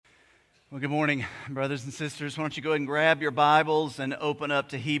Well, good morning, brothers and sisters. Why don't you go ahead and grab your Bibles and open up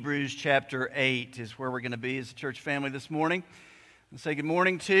to Hebrews chapter 8 is where we're going to be as a church family this morning. I'll say good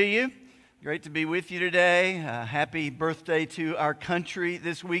morning to you. Great to be with you today. Happy birthday to our country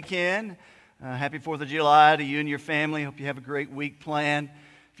this weekend. Happy 4th of July to you and your family. Hope you have a great week planned.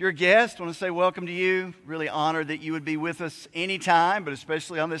 If you're a guest, I want to say welcome to you. Really honored that you would be with us anytime, but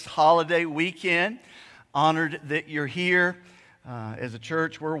especially on this holiday weekend. Honored that you're here. As a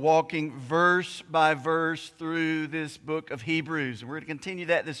church, we're walking verse by verse through this book of Hebrews, and we're going to continue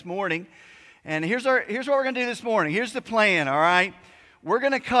that this morning. And here's what we're going to do this morning. Here's the plan, all right? We're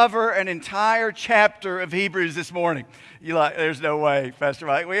going to cover an entire chapter of Hebrews this morning. You're like, there's no way, Pastor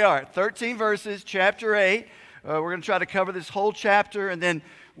Mike. We are. 13 verses, chapter 8. We're going to try to cover this whole chapter, and then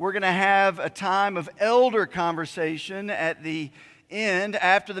we're going to have a time of elder conversation at the end,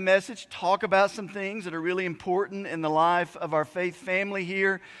 after the message, talk about some things that are really important in the life of our faith family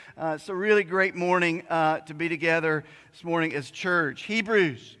here. It's a really great morning to be together this morning as church.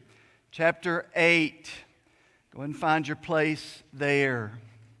 Hebrews chapter 8. Go ahead and find your place there.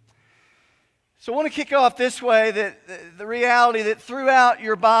 So I want to kick off this way, that the reality that throughout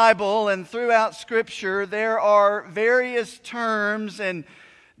your Bible and throughout Scripture, there are various terms and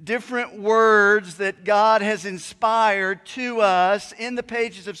different words that God has inspired to us in the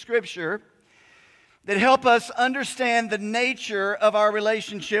pages of Scripture that help us understand the nature of our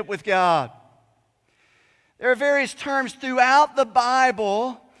relationship with God. There are various terms throughout the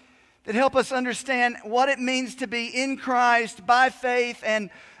Bible that help us understand what it means to be in Christ by faith and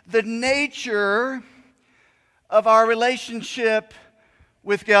the nature of our relationship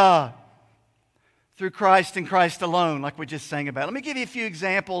with God through Christ and Christ alone, like we just sang about. Let me give you a few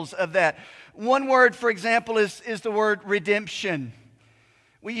examples of that. One word, for example, is the word redemption.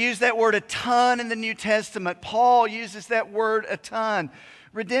 We use that word a ton in the New Testament. Paul uses that word a ton.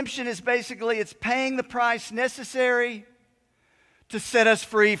 Redemption is basically, it's paying the price necessary to set us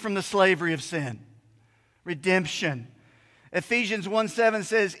free from the slavery of sin. Redemption. Ephesians 1:7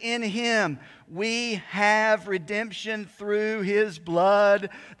 says, in Him we have redemption through His blood,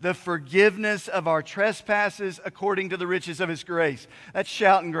 the forgiveness of our trespasses according to the riches of His grace. That's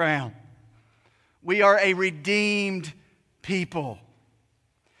shouting ground. We are a redeemed people.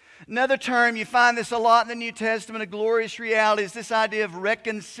 Another term, you find this a lot in the New Testament, a glorious reality, is this idea of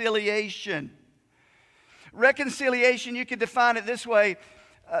reconciliation. Reconciliation, you can define it this way.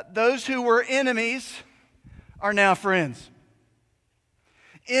 Those who were enemies are now friends.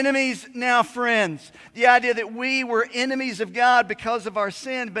 Enemies, now friends. The idea that we were enemies of God because of our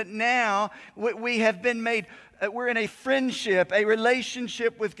sin, but now we have been made, we're in a friendship, a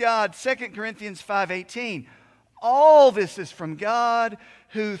relationship with God. 2 Corinthians 5:18. All this is from God,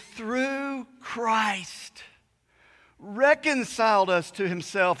 who through Christ reconciled us to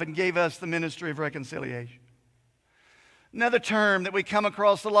Himself and gave us the ministry of reconciliation. Another term that we come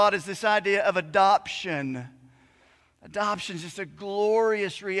across a lot is this idea of adoption. Adoption is just a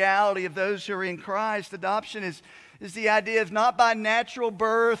glorious reality of those who are in Christ. Adoption is the idea of not by natural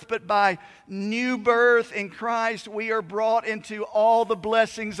birth, but by new birth in Christ. We are brought into all the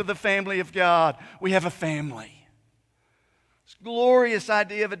blessings of the family of God. We have a family. This glorious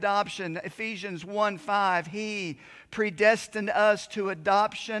idea of adoption. Ephesians 1:5, He predestined us to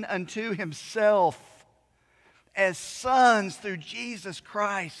adoption unto Himself as sons through Jesus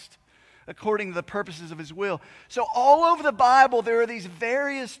Christ, according to the purposes of His will. So all over the Bible, there are these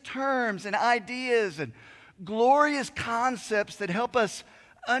various terms and ideas and glorious concepts that help us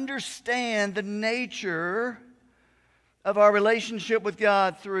understand the nature of our relationship with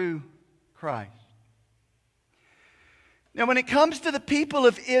God through Christ. Now, when it comes to the people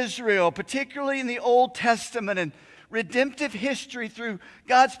of Israel, particularly in the Old Testament and redemptive history through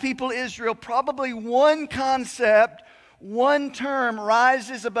God's people Israel, probably one concept, one term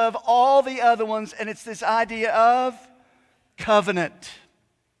rises above all the other ones, and it's this idea of covenant.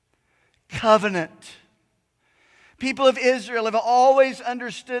 Covenant. People of Israel have always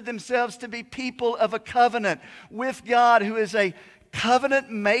understood themselves to be people of a covenant with God, who is a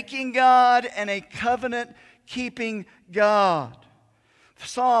covenant-making God and a covenant-keeping God.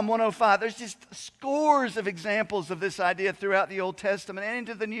 Psalm 105, there's just scores of examples of this idea throughout the Old Testament and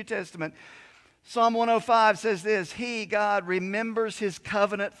into the New Testament. Psalm 105 says this, He, God, remembers His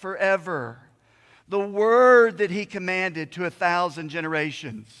covenant forever, the word that He commanded to 1,000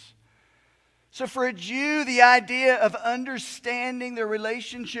 generations. So for a Jew, the idea of understanding their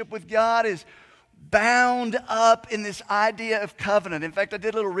relationship with God is bound up in this idea of covenant. In fact, I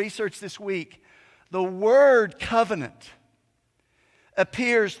did a little research this week. The word covenant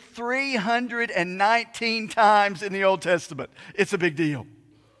appears 319 times in the Old Testament. It's a big deal.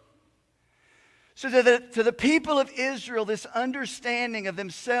 So to the people of Israel, this understanding of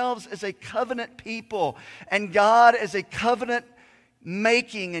themselves as a covenant people and God as a covenant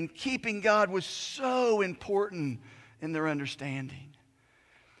making and keeping God was so important in their understanding.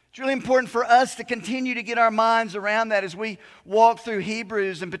 It's really important for us to continue to get our minds around that as we walk through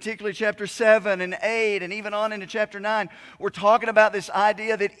Hebrews, and particularly chapter 7 and 8 and even on into chapter 9. We're talking about this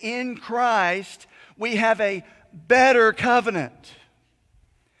idea that in Christ we have a better covenant.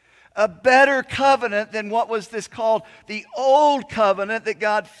 A better covenant than what was this called the old covenant that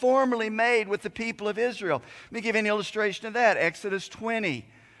God formerly made with the people of Israel. Let me give you an illustration of that. Exodus 20,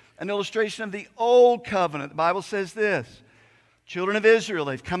 an illustration of the old covenant. The Bible says this. Children of Israel,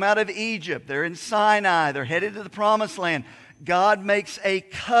 they've come out of Egypt. They're in Sinai. They're headed to the promised land. God makes a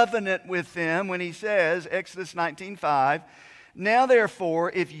covenant with them when he says, Exodus 19:5, "Now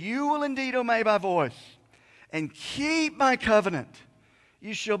therefore, if you will indeed obey my voice and keep my covenant,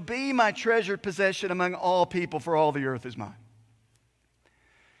 you shall be my treasured possession among all people, for all the earth is mine."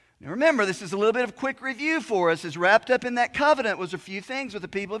 Now remember, this is a little bit of quick review for us. As wrapped up in that covenant was a few things with the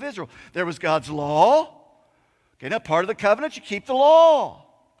people of Israel. There was God's law. Okay, now part of the covenant, you keep the law.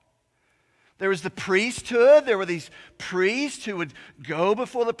 There was the priesthood. There were these priests who would go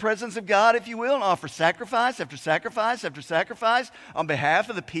before the presence of God, if you will, and offer sacrifice after sacrifice after sacrifice on behalf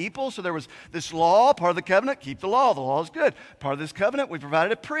of the people. So there was this law, part of the covenant, keep the law. The law is good. Part of this covenant, we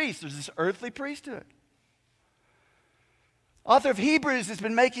provided a priest. There's this earthly priesthood. Author of Hebrews has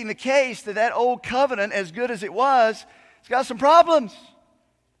been making the case that that old covenant, as good as it was, it's got some problems.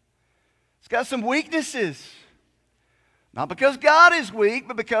 It's got some weaknesses. Not because God is weak,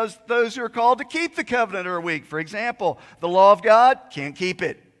 but because those who are called to keep the covenant are weak. For example, the law of God, can't keep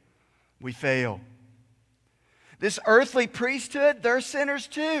it. We fail. This earthly priesthood, they're sinners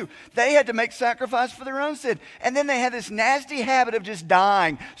too. They had to make sacrifice for their own sin. And then they had this nasty habit of just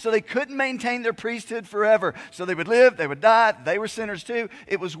dying. So they couldn't maintain their priesthood forever. So they would live, they would die. They were sinners too.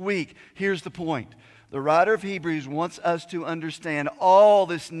 It was weak. Here's the point. The writer of Hebrews wants us to understand all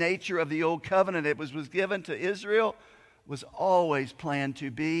this nature of the old covenant that was given to Israel was always planned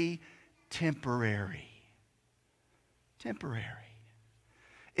to be temporary. Temporary.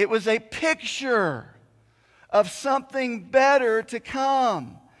 It was a picture of something better to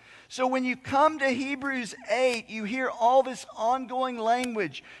come. So when you come to Hebrews 8, you hear all this ongoing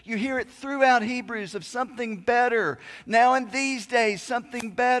language. You hear it throughout Hebrews of something better. Now in these days,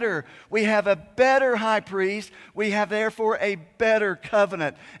 something better. We have a better high priest. We have therefore a better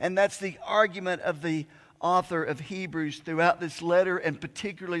covenant. And that's the argument of the author of Hebrews throughout this letter, and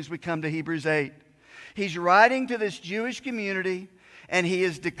particularly as we come to Hebrews 8. He's writing to this Jewish community, and he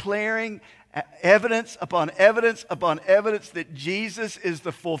is declaring evidence upon evidence upon evidence that Jesus is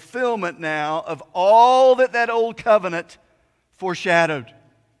the fulfillment now of all that old covenant foreshadowed.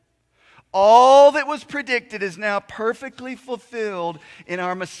 All that was predicted is now perfectly fulfilled in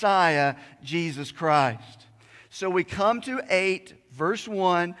our Messiah, Jesus Christ. So we come to 8, verse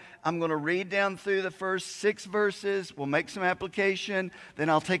 1. I'm going to read down through the first 6 verses. We'll make some application. Then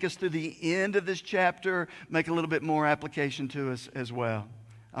I'll take us through the end of this chapter, make a little bit more application to us as well.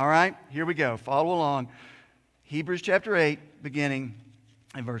 All right, here we go. Follow along. Hebrews chapter 8, beginning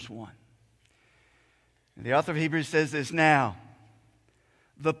in verse 1. And the author of Hebrews says this, "Now,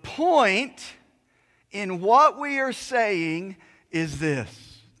 the point in what we are saying is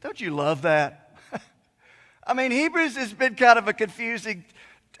this." Don't you love that? I mean, Hebrews has been kind of a confusing,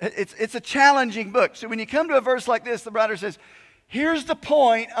 it's a challenging book. So when you come to a verse like this, the writer says, here's the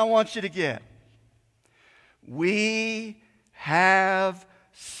point I want you to get. We have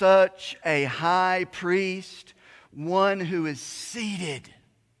such a high priest, one who is seated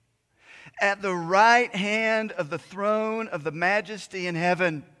at the right hand of the throne of the majesty in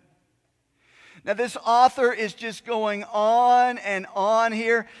heaven. Now this author is just going on and on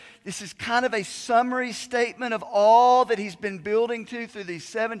here. This is kind of a summary statement of all that he's been building to through these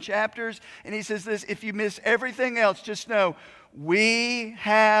 7 chapters. And he says this, if you miss everything else, just know, we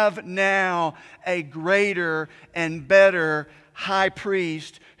have now a greater and better high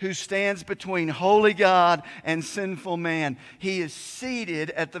priest who stands between holy God and sinful man. He is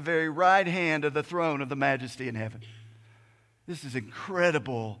seated at the very right hand of the throne of the majesty in heaven. This is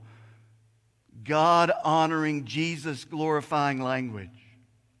incredible, God-honoring, Jesus-glorifying language.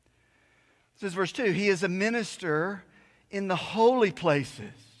 This is verse 2. He is a minister in the holy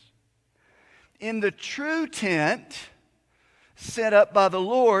places, in the true tent set up by the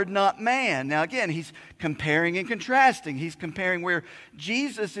Lord, not man. Now again, he's comparing and contrasting. He's comparing where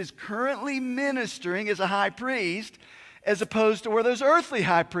Jesus is currently ministering as a high priest as opposed to where those earthly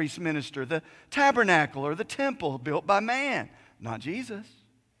high priests minister, the tabernacle or the temple built by man, not Jesus.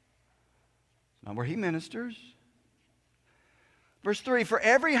 Not where he ministers. Verse 3, for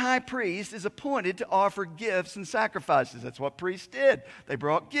every high priest is appointed to offer gifts and sacrifices. That's what priests did. They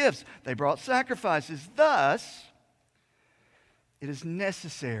brought gifts. They brought sacrifices. Thus, it is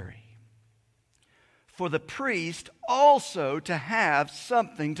necessary for the priest also to have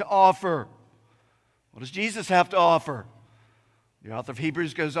something to offer. What does Jesus have to offer? The author of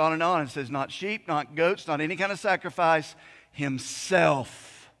Hebrews goes on and says, not sheep, not goats, not any kind of sacrifice.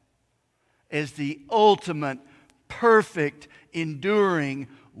 Himself is the ultimate, perfect, enduring,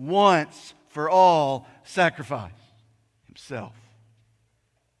 once for all sacrifice. Himself.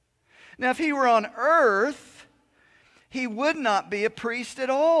 Now, if he were on earth, he would not be a priest at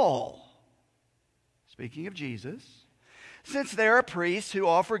all. Speaking of Jesus, since there are priests who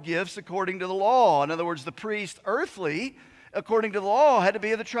offer gifts according to the law. In other words, the priest, earthly, according to the law, had to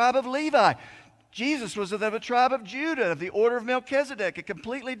be of the tribe of Levi. Jesus was of the tribe of Judah, of the order of Melchizedek, a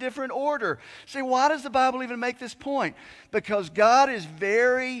completely different order. See, why does the Bible even make this point? Because God is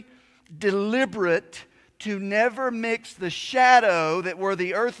very deliberate to never mix the shadow that were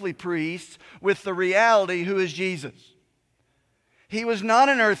the earthly priests with the reality who is Jesus. He was not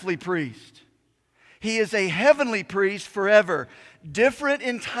an earthly priest. He is a heavenly priest forever, different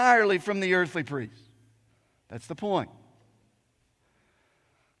entirely from the earthly priest. That's the point.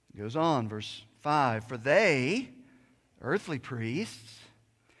 It goes on, verse 5, for they, earthly priests,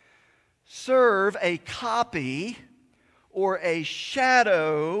 serve a copy or a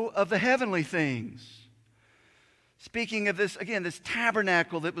shadow of the heavenly things. Speaking of this, again, this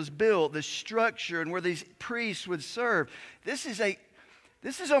tabernacle that was built, this structure, and where these priests would serve. This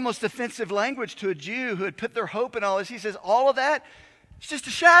is almost offensive language to a Jew who had put their hope in all this. He says, all of that, it's just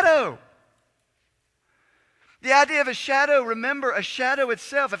a shadow. The idea of a shadow, remember, a shadow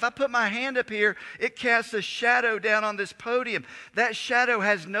itself. If I put my hand up here, it casts a shadow down on this podium. That shadow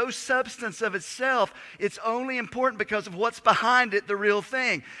has no substance of itself. It's only important because of what's behind it, the real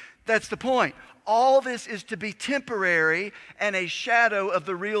thing. That's the point. All this is to be temporary and a shadow of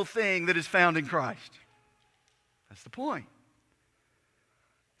the real thing that is found in Christ. That's the point.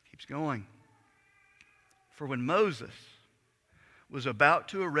 Keeps going. For when Moses was about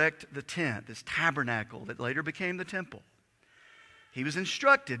to erect the tent, this tabernacle that later became the temple, he was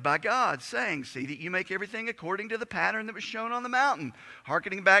instructed by God, saying, see that you make everything according to the pattern that was shown on the mountain.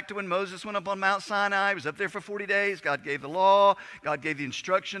 Hearkening back to when Moses went up on Mount Sinai, he was up there for 40 days. God gave the law. God gave the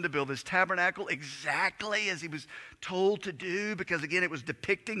instruction to build this tabernacle exactly as he was told to do, because again, it was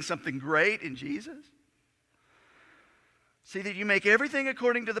depicting something great in Jesus. See that you make everything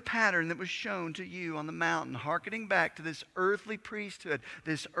according to the pattern that was shown to you on the mountain, hearkening back to this earthly priesthood,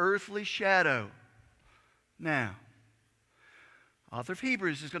 this earthly shadow. Now, author of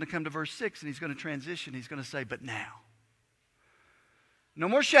Hebrews is going to come to verse 6 and he's going to transition. He's going to say, but now. No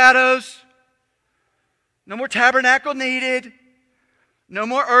more shadows. No more tabernacle needed. No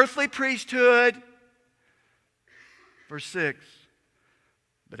more earthly priesthood. Verse 6.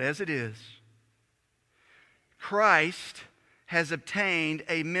 But as it is, Christ has obtained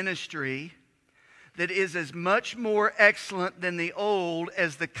a ministry that is as much more excellent than the old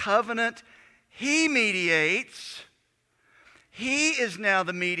as the covenant he mediates. He is now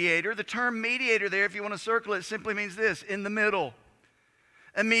the mediator. The term mediator there, if you want to circle it, simply means this: in the middle.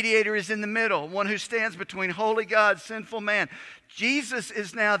 A mediator is in the middle, one who stands between holy God, sinful man. Jesus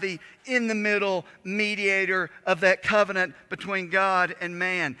is now the in-the-middle mediator of that covenant between God and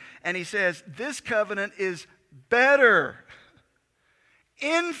man. And he says, this covenant is better,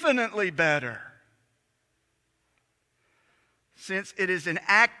 infinitely better, since it is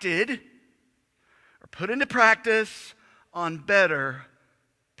enacted or put into practice on better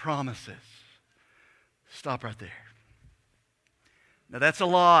promises. Stop right there. Now that's a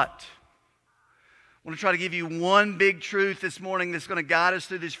lot. I want to try to give you one big truth this morning that's going to guide us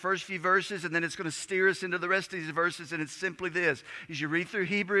through these first few verses, and then it's going to steer us into the rest of these verses, and it's simply this. As you read through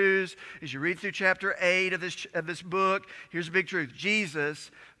Hebrews, as you read through chapter 8 of this book, here's a big truth. Jesus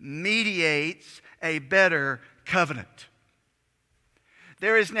mediates a better covenant.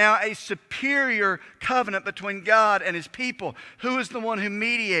 There is now a superior covenant between God and His people. Who is the one who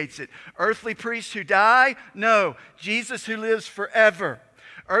mediates it? Earthly priests who die? No. Jesus who lives forever.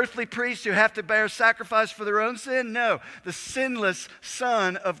 Earthly priests who have to bear sacrifice for their own sin? No. The sinless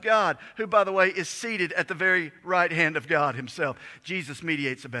Son of God, who, by the way, is seated at the very right hand of God Himself. Jesus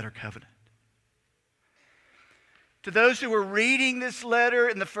mediates a better covenant. To those who were reading this letter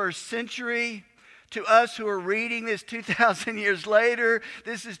in the first century, To us who are reading this 2,000 years later,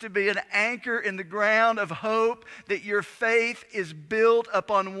 this is to be an anchor in the ground of hope that your faith is built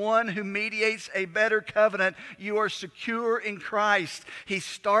upon one who mediates a better covenant. You are secure in Christ. He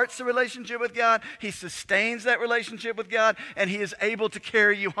starts the relationship with God, He sustains that relationship with God, and He is able to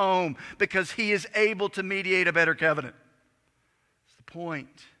carry you home because He is able to mediate a better covenant. That's the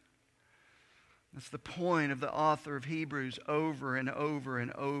point. That's the point of the author of Hebrews over and over and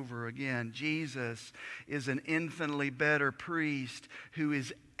over again. Jesus is an infinitely better priest who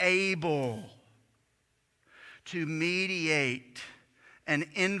is able to mediate an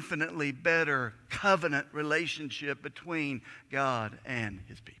infinitely better covenant relationship between God and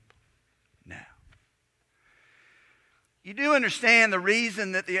His people. Now, you do understand the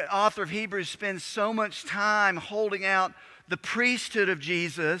reason that the author of Hebrews spends so much time holding out the priesthood of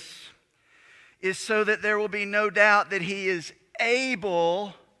Jesus is so that there will be no doubt that He is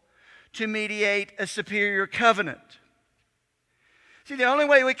able to mediate a superior covenant. See, the only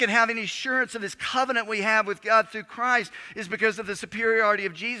way we can have any assurance of this covenant we have with God through Christ is because of the superiority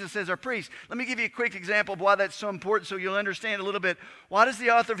of Jesus as our priest. Let me give you a quick example of why that's so important so you'll understand a little bit. Why does the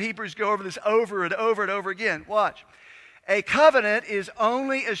author of Hebrews go over this over and over and over again? Watch. A covenant is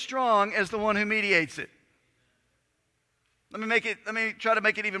only as strong as the one who mediates it. Let me try to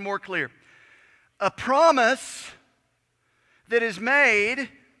make it even more clear. A promise that is made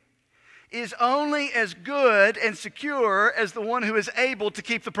is only as good and secure as the one who is able to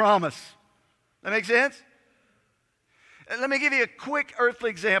keep the promise. That make sense? Let me give you a quick earthly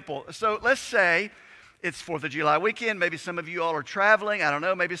example. So let's say it's 4th of July weekend. Maybe some of you all are traveling. I don't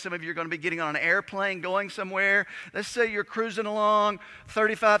know. Maybe some of you are going to be getting on an airplane going somewhere. Let's say you're cruising along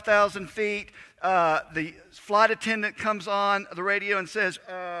 35,000 feet. The flight attendant comes on the radio and says,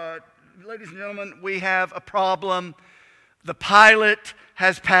 ladies and gentlemen, we have a problem. The pilot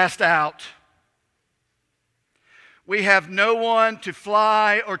has passed out. We have no one to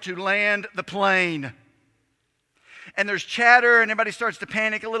fly or to land the plane. And there's chatter and everybody starts to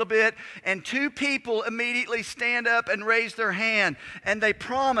panic a little bit. And two people immediately stand up and raise their hand. And they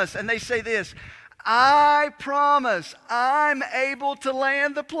promise and they say this, I promise I'm able to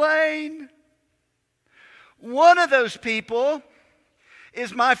land the plane. One of those people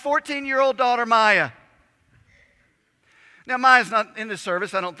is my 14-year-old daughter, Maya. Now, Maya's not in this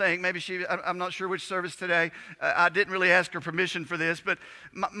service, I don't think. Maybe I'm not sure which service today. I didn't really ask her permission for this, but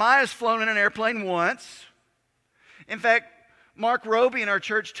Maya's flown in an airplane once. In fact, Mark Roby in our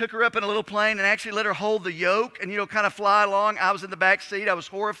church took her up in a little plane and actually let her hold the yoke and, kind of fly along. I was in the back seat. I was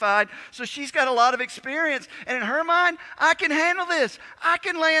horrified. So she's got a lot of experience. And in her mind, I can handle this. I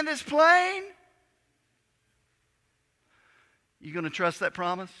can land this plane. You going to trust that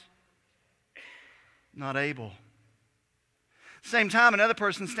promise? Not able. Same time, another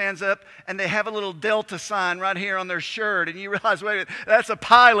person stands up and they have a little Delta sign right here on their shirt. And you realize, wait a minute, that's a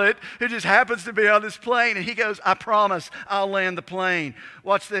pilot who just happens to be on this plane. And he goes, I promise I'll land the plane.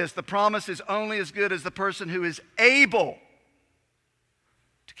 Watch this. The promise is only as good as the person who is able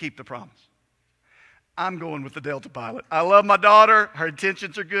to keep the promise. I'm going with the Delta pilot. I love my daughter. Her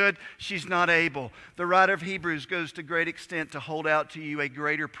intentions are good. She's not able. The writer of Hebrews goes to great extent to hold out to you a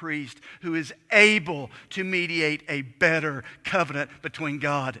greater priest who is able to mediate a better covenant between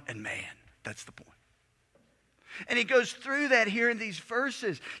God and man. That's the point. And he goes through that here in these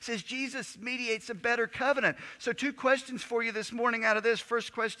verses. He says Jesus mediates a better covenant. So 2 questions for you this morning out of this.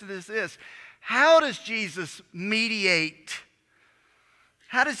 First question is this. How does Jesus mediate?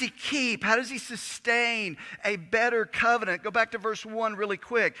 How does He keep? How does He sustain a better covenant? Go back to verse 1 really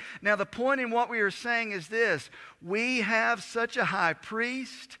quick. Now, the point in what we are saying is this. We have such a high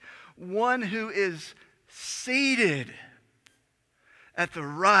priest, one who is seated at the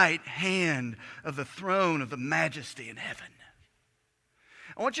right hand of the throne of the majesty in heaven.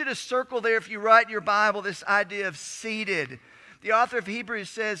 I want you to circle there, if you write in your Bible, this idea of seated. The author of Hebrews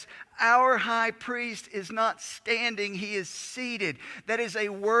says, our high priest is not standing, he is seated. That is a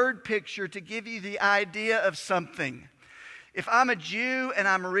word picture to give you the idea of something. If I'm a Jew and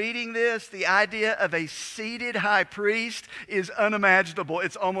I'm reading this, the idea of a seated high priest is unimaginable.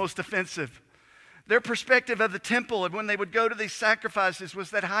 It's almost offensive. Their perspective of the temple and when they would go to these sacrifices was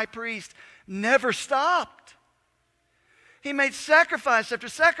that high priest never stopped. He made sacrifice after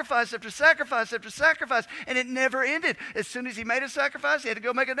sacrifice after sacrifice after sacrifice, and it never ended. As soon as he made a sacrifice, he had to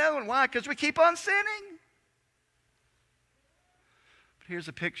go make another one. Why? Because we keep on sinning. But here's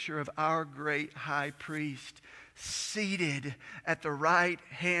a picture of our great high priest seated at the right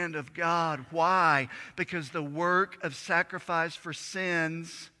hand of God. Why? Because the work of sacrifice for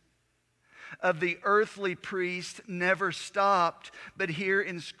sins of the earthly priest never stopped, but here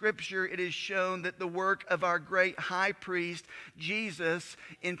in Scripture it is shown that the work of our great high priest, Jesus,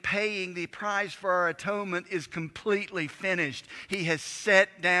 in paying the price for our atonement is completely finished. He has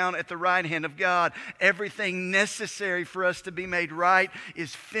sat down at the right hand of God. Everything necessary for us to be made right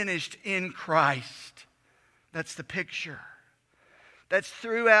is finished in Christ. That's the picture. That's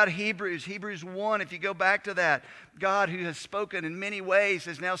throughout Hebrews. Hebrews 1, if you go back to that, God who has spoken in many ways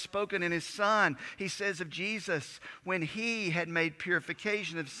has now spoken in His Son. He says of Jesus, when He had made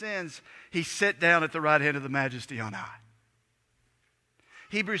purification of sins, He sat down at the right hand of the Majesty on high.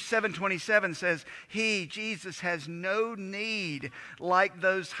 Hebrews 7:27 says, He, Jesus, has no need, like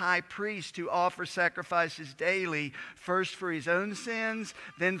those high priests, to offer sacrifices daily, first for His own sins,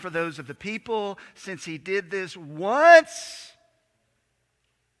 then for those of the people, since He did this once.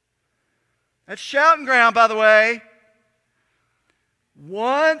 That's shouting ground, by the way.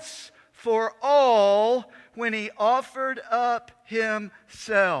 Once for all, when He offered up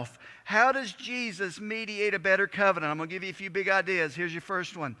Himself. How does Jesus mediate a better covenant? I'm going to give you a few big ideas. Here's your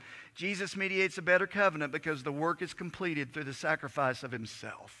first one. Jesus mediates a better covenant because the work is completed through the sacrifice of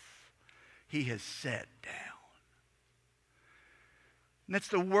Himself. He has sat down. And that's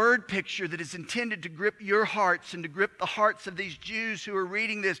the word picture that is intended to grip your hearts and to grip the hearts of these Jews who are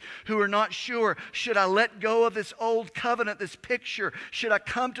reading this, who are not sure, should I let go of this old covenant, this picture? Should I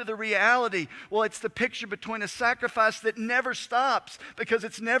come to the reality? Well, it's the picture between a sacrifice that never stops because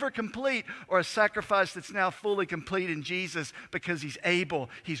it's never complete, or a sacrifice that's now fully complete in Jesus because He's able,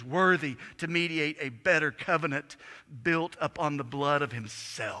 He's worthy to mediate a better covenant built upon the blood of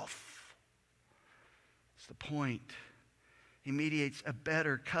Himself. That's the point. He mediates a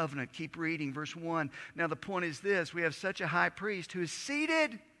better covenant. Keep reading, verse 1. Now the point is this. We have such a high priest who is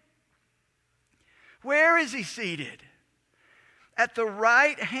seated. Where is He seated? At the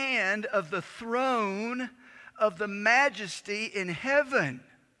right hand of the throne of the Majesty in heaven.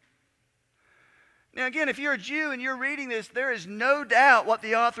 Now again, if you're a Jew and you're reading this, there is no doubt what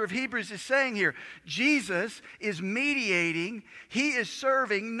the author of Hebrews is saying here. Jesus is mediating. He is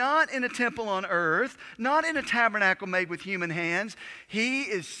serving not in a temple on earth, not in a tabernacle made with human hands. He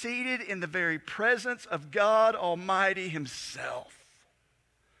is seated in the very presence of God Almighty Himself.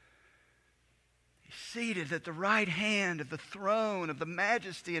 Seated at the right hand of the throne of the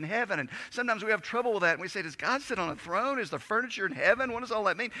Majesty in heaven. And sometimes we have trouble with that. And we say, does God sit on a throne? Is there furniture in heaven? What does all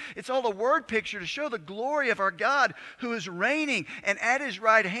that mean? It's all a word picture to show the glory of our God who is reigning. And at His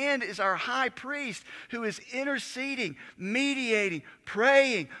right hand is our high priest who is interceding, mediating,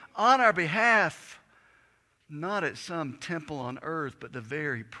 praying on our behalf. Not at some temple on earth, but the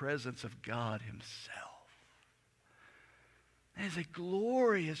very presence of God Himself. That is a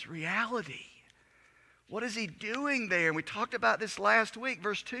glorious reality. What is He doing there? And we talked about this last week.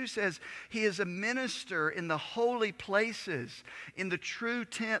 Verse 2 says, He is a minister in the holy places, in the true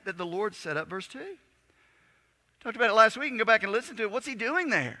tent that the Lord set up. Verse 2. Talked about it last week. You can go back and listen to it. What's He doing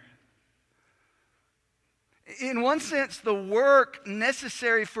there? In one sense, the work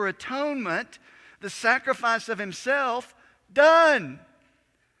necessary for atonement, the sacrifice of Himself, done.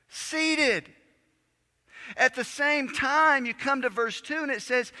 Seated. At the same time, you come to verse 2 and it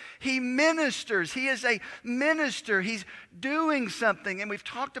says He ministers. He is a minister. He's doing something. And we've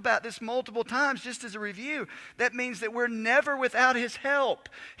talked about this multiple times just as a review. That means that we're never without His help.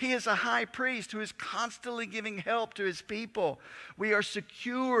 He is a high priest who is constantly giving help to His people. We are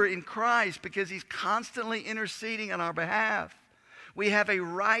secure in Christ because He's constantly interceding on our behalf. We have a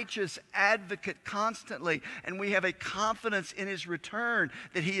righteous advocate constantly, and we have a confidence in His return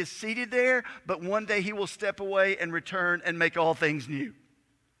that He is seated there, but one day He will step away and return and make all things new.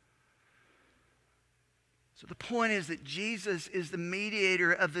 So the point is that Jesus is the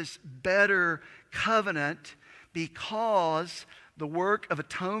mediator of this better covenant because the work of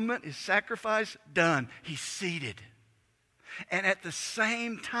atonement, His sacrifice, done. He's seated. And at the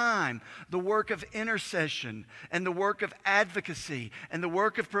same time, the work of intercession and the work of advocacy and the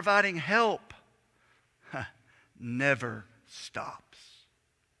work of providing help never stops.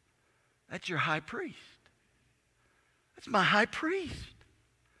 That's your high priest. That's my high priest.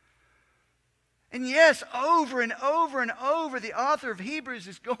 And yes, over and over and over, the author of Hebrews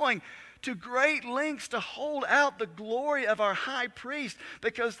is going to great lengths to hold out the glory of our high priest,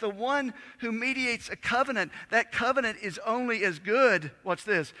 because the one who mediates a covenant, that covenant is only as good, watch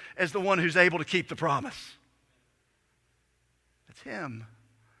this, as the one who's able to keep the promise. That's Him.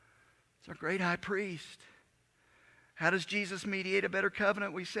 It's our great high priest. How does Jesus mediate a better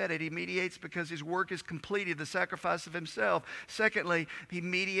covenant? We said it. He mediates because his work is completed, the sacrifice of himself. Secondly, he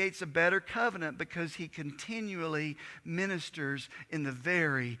mediates a better covenant because he continually ministers in the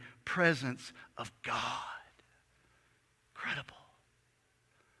very presence of God. Incredible.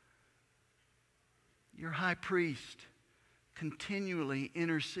 Your high priest continually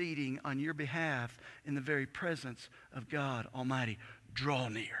interceding on your behalf in the very presence of God Almighty. Draw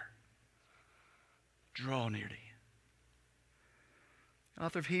near. Draw near to him. The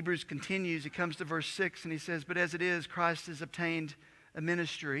author of Hebrews continues. He comes to verse 6 and he says, "But as it is, Christ has obtained a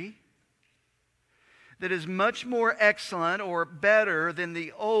ministry that is much more excellent or better than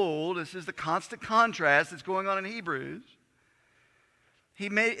the old." This is the constant contrast that's going on in Hebrews.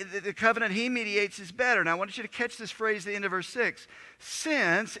 The covenant he mediates is better. Now I want you to catch this phrase at the end of verse 6.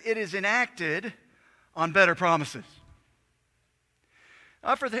 "Since it is enacted on better promises."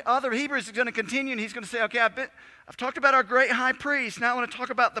 For the author of Hebrews is going to continue and he's going to say, okay, I've talked about our great high priest. Now I want to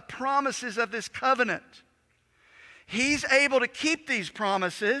talk about the promises of this covenant. He's able to keep these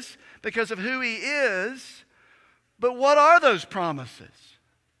promises because of who he is. But what are those promises?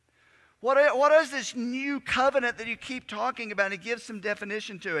 What is this new covenant that you keep talking about? And he gives some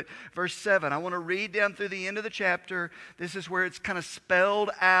definition to it. Verse 7, I want to read down through the end of the chapter. This is where it's kind of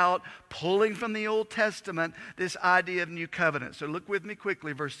spelled out, pulling from the Old Testament, this idea of new covenant. So look with me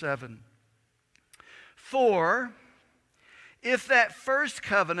quickly, verse 7. "For if that first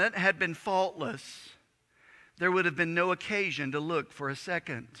covenant had been faultless, there would have been no occasion to look for a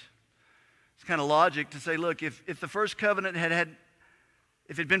second." It's kind of logic to say, look, if the first covenant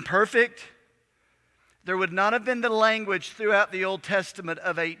if it had been perfect, there would not have been the language throughout the Old Testament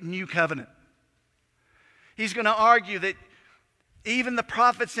of a new covenant. He's going to argue that even the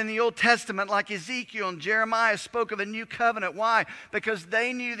prophets in the Old Testament, like Ezekiel and Jeremiah, spoke of a new covenant. Why? Because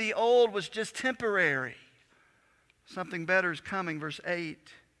they knew the old was just temporary. Something better is coming. Verse 8.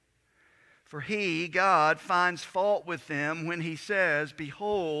 "For he, God, finds fault with them when he says,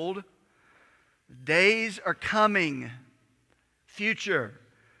 behold, days are coming." Future.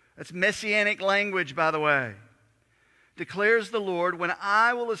 That's messianic language, by the way. "Declares the Lord, when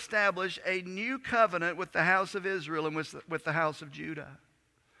I will establish a new covenant with the house of Israel and with the house of Judah."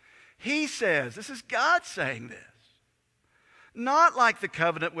 He says, this is God saying this. Not like the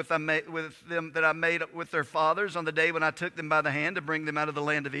covenant with them that I made with their fathers on the day when I took them by the hand to bring them out of the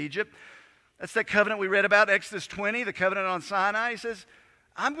land of Egypt. That's that covenant we read about, Exodus 20, the covenant on Sinai. He says,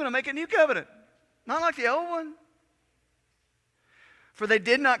 I'm going to make a new covenant. Not like the old one. "For they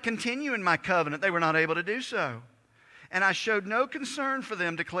did not continue in my covenant." They were not able to do so. "And I showed no concern for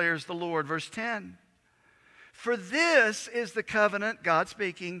them, declares the Lord." Verse 10. "For this is the covenant," God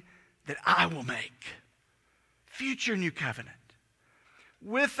speaking, "that I will make." Future new covenant.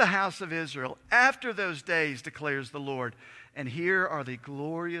 "With the house of Israel after those days, declares the Lord." And here are the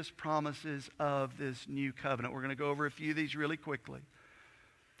glorious promises of this new covenant. We're going to go over a few of these really quickly.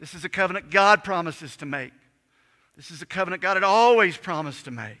 This is a covenant God promises to make. This is a covenant God had always promised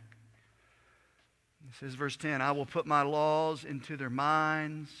to make. It says, verse 10, "I will put my laws into their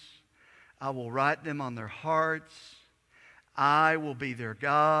minds. I will write them on their hearts. I will be their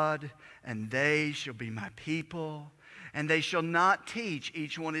God, and they shall be my people. And they shall not teach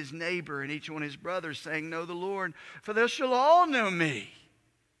each one his neighbor and each one his brother, saying, know the Lord, for they shall all know me.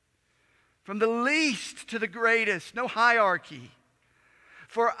 From the least to the greatest, no hierarchy.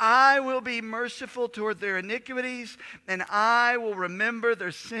 For I will be merciful toward their iniquities, and I will remember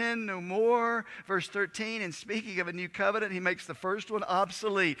their sin no more." Verse 13, and speaking of a new covenant, he makes the first one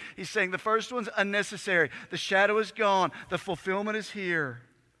obsolete. He's saying the first one's unnecessary. The shadow is gone. The fulfillment is here.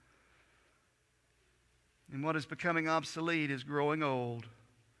 And what is becoming obsolete is growing old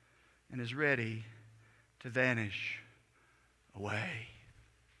and is ready to vanish away.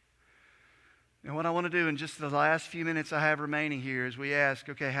 And what I want to do in just the last few minutes I have remaining here is we ask,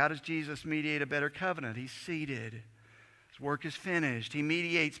 okay, how does Jesus mediate a better covenant? He's seated. His work is finished. He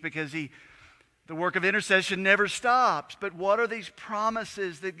mediates because the work of intercession never stops. But what are these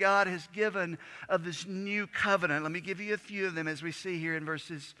promises that God has given of this new covenant? Let me give you a few of them as we see here in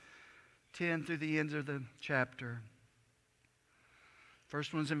verses 10 through the end of the chapter.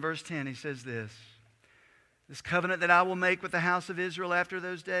 First one's in verse 10. He says this. "This covenant that I will make with the house of Israel after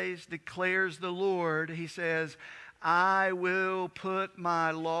those days, declares the Lord," he says, "I will put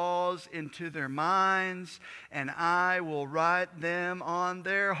my laws into their minds, and I will write them on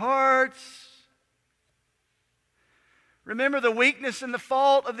their hearts." Remember, the weakness and the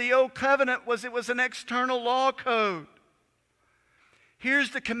fault of the old covenant was it was an external law code.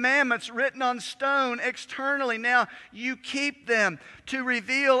 Here's the commandments written on stone externally. Now you keep them to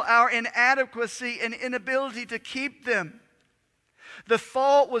reveal our inadequacy and inability to keep them. The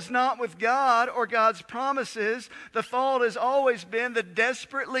fault was not with God or God's promises. The fault has always been the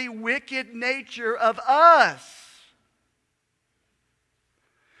desperately wicked nature of us.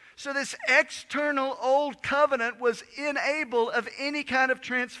 So this external old covenant was unable of any kind of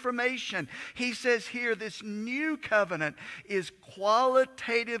transformation. He says here, this new covenant is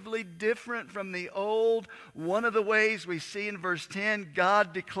qualitatively different from the old. One of the ways we see in verse 10,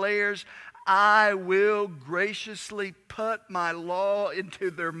 God declares, I will graciously put my law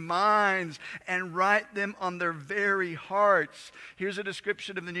into their minds and write them on their very hearts. Here's a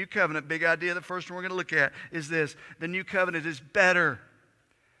description of the new covenant. Big idea. The first one we're going to look at is this. The new covenant is better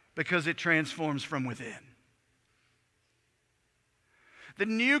because it transforms from within. The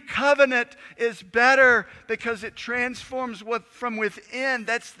new covenant is better because it transforms from within.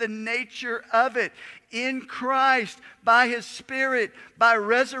 That's the nature of it. In Christ, by His Spirit, by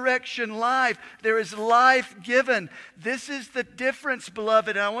resurrection life, there is life given. This is the difference, beloved,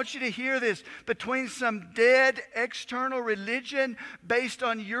 and I want you to hear this, between some dead external religion based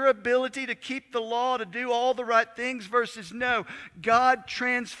on your ability to keep the law, to do all the right things, versus no, God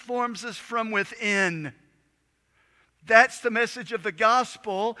transforms us from within. That's the message of the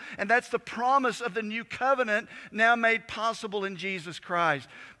gospel, and that's the promise of the new covenant now made possible in Jesus Christ.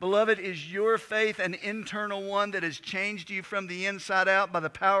 Beloved, is your faith an internal one that has changed you from the inside out by the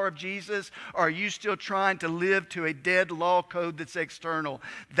power of Jesus, or are you still trying to live to a dead law code that's external?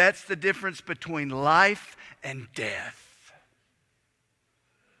 That's the difference between life and death.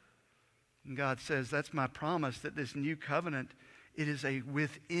 And God says, that's my promise, that this new covenant, it is a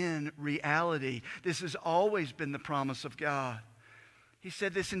within reality. This has always been the promise of God. He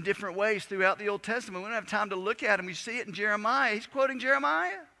said this in different ways throughout the Old Testament. We don't have time to look at him. We see it in Jeremiah. He's quoting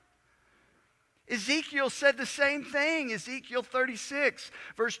Jeremiah. Ezekiel said the same thing. Ezekiel 36,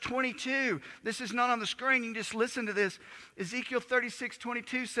 verse 22. This is not on the screen. You can just listen to this. Ezekiel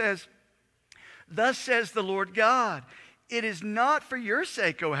 36:22 says, Thus says the Lord God, it is not for your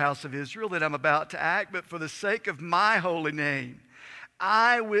sake, O house of Israel, that I'm about to act, but for the sake of my holy name.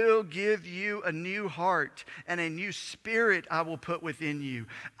 I will give you a new heart, and a new spirit I will put within you.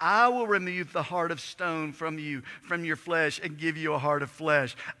 I will remove the heart of stone from you, from your flesh, and give you a heart of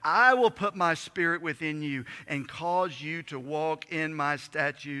flesh. I will put my spirit within you and cause you to walk in my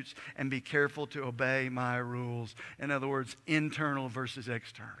statutes and be careful to obey my rules. In other words, internal versus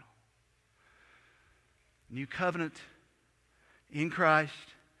external. New covenant in Christ,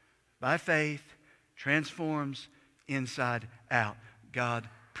 by faith, transforms inside out. God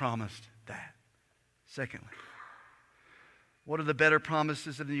promised that. Secondly, what are the better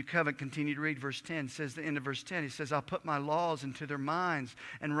promises of the new covenant? Continue to read verse 10. It says, the end of verse 10, he says, I'll put my laws into their minds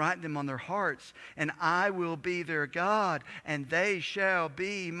and write them on their hearts, and I will be their God, and they shall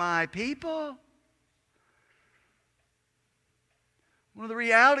be my people. One of the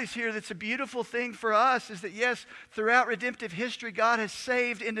realities here that's a beautiful thing for us is that, yes, throughout redemptive history, God has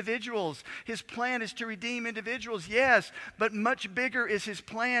saved individuals. His plan is to redeem individuals, yes, but much bigger is His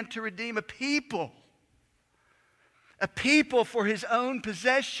plan to redeem a people. A people for His own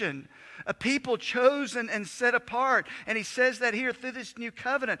possession. A people chosen and set apart. And He says that here through this new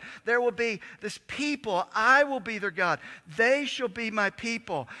covenant. There will be this people. I will be their God. They shall be my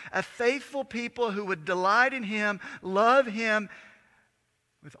people. A faithful people who would delight in Him, love Him,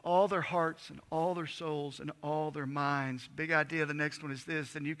 with all their hearts and all their souls and all their minds. Big idea. The next one is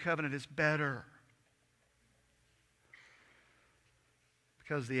this. The new covenant is better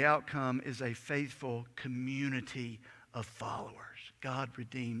because the outcome is a faithful community of followers. God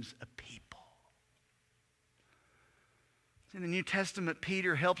redeems a people. In the New Testament,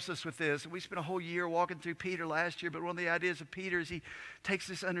 Peter helps us with this. We spent a whole year walking through Peter last year, but one of the ideas of Peter is he takes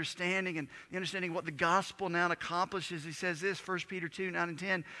this understanding and the understanding of what the gospel now accomplishes. He says this, 1 Peter 2, 9 and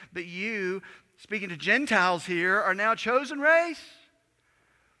 10, but you, speaking to Gentiles here, are now a chosen race.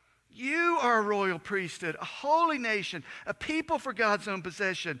 You are a royal priesthood, a holy nation, a people for God's own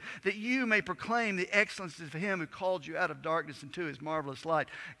possession, that you may proclaim the excellencies of Him who called you out of darkness into His marvelous light.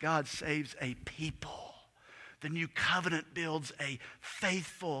 God saves a people. The new covenant builds a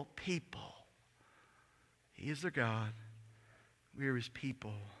faithful people. He is their God. We are His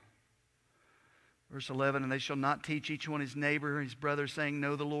people. Verse 11, and they shall not teach each one his neighbor or his brother, saying,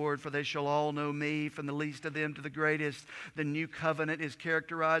 know the Lord, for they shall all know me, from the least of them to the greatest. The new covenant is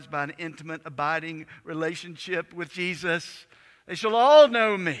characterized by an intimate, abiding relationship with Jesus. They shall all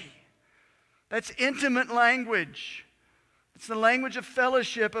know me. That's intimate language. It's the language of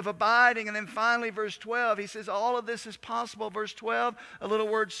fellowship, of abiding. And then finally, verse 12, he says all of this is possible. Verse 12, a little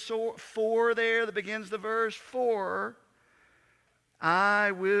word for there that begins the verse. For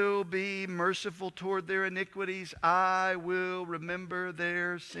I will be merciful toward their iniquities. I will remember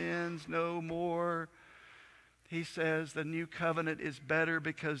their sins no more. He says the new covenant is better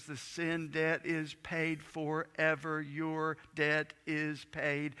because the sin debt is paid forever. Your debt is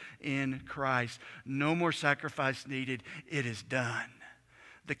paid in Christ. No more sacrifice needed. It is done.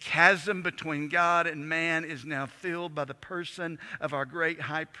 The chasm between God and man is now filled by the person of our great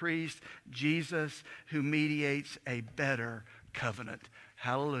high priest, Jesus, who mediates a better covenant.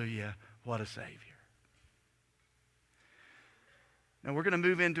 Hallelujah. What a Savior. Now we're going to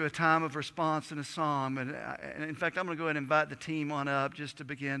move into a time of response in a psalm. And in fact, I'm going to go ahead and invite the team on up just to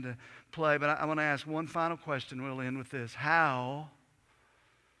begin to play. But I want to ask one final question. We'll end with this. How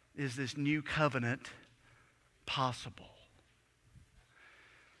is this new covenant possible?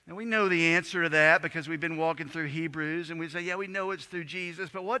 And we know the answer to that because we've been walking through Hebrews. And we say, yeah, we know it's through Jesus.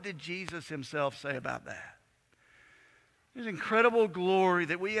 But what did Jesus himself say about that? There's incredible glory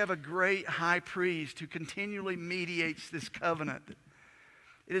that we have a great high priest who continually mediates this covenant.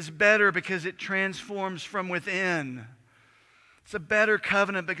 It is better because it transforms from within. It's a better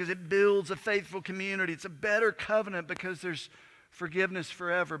covenant because it builds a faithful community. It's a better covenant because there's forgiveness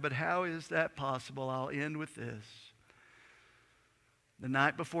forever. But how is that possible? I'll end with this. The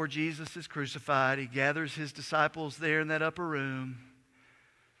night before Jesus is crucified, he gathers his disciples there in that upper room.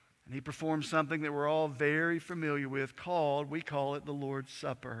 And he performs something that we're all very familiar with we call it the Lord's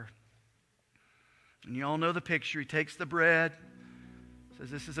Supper. And you all know the picture. He takes the bread, says,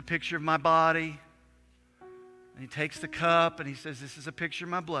 this is a picture of my body. And he takes the cup and he says, this is a picture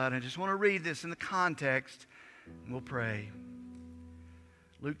of my blood. I just want to read this in the context and we'll pray.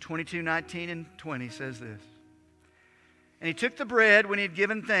 Luke 22:19 and 20 says this. And he took the bread when he had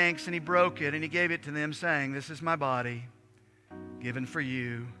given thanks and he broke it and he gave it to them saying, this is my body given for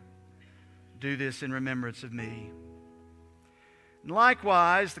you. Do this in remembrance of me. And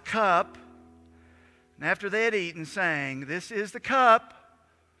likewise, the cup, and after they had eaten, saying, this is the cup,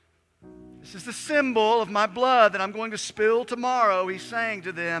 this is the symbol of my blood that I'm going to spill tomorrow. He's saying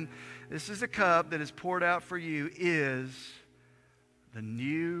to them, this is the cup that is poured out for you, is the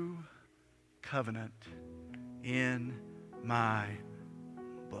new covenant in my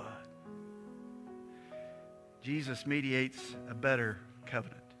blood. Jesus mediates a better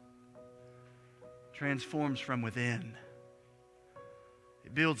covenant. Transforms from within.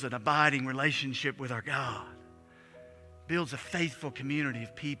 It builds an abiding relationship with our God. Builds a faithful community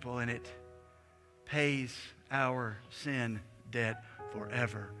of people, and it pays our sin debt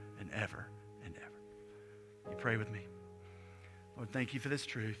forever and ever and ever. You pray with me. Lord, thank you for this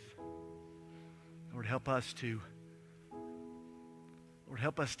truth. Lord, help us to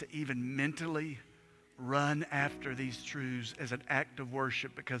even mentally run after these truths as an act of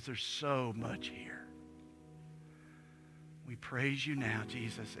worship because there's so much here. We praise you now,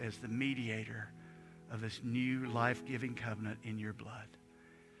 Jesus, as the mediator of this new life-giving covenant in your blood.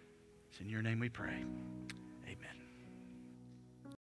 It's in your name we pray.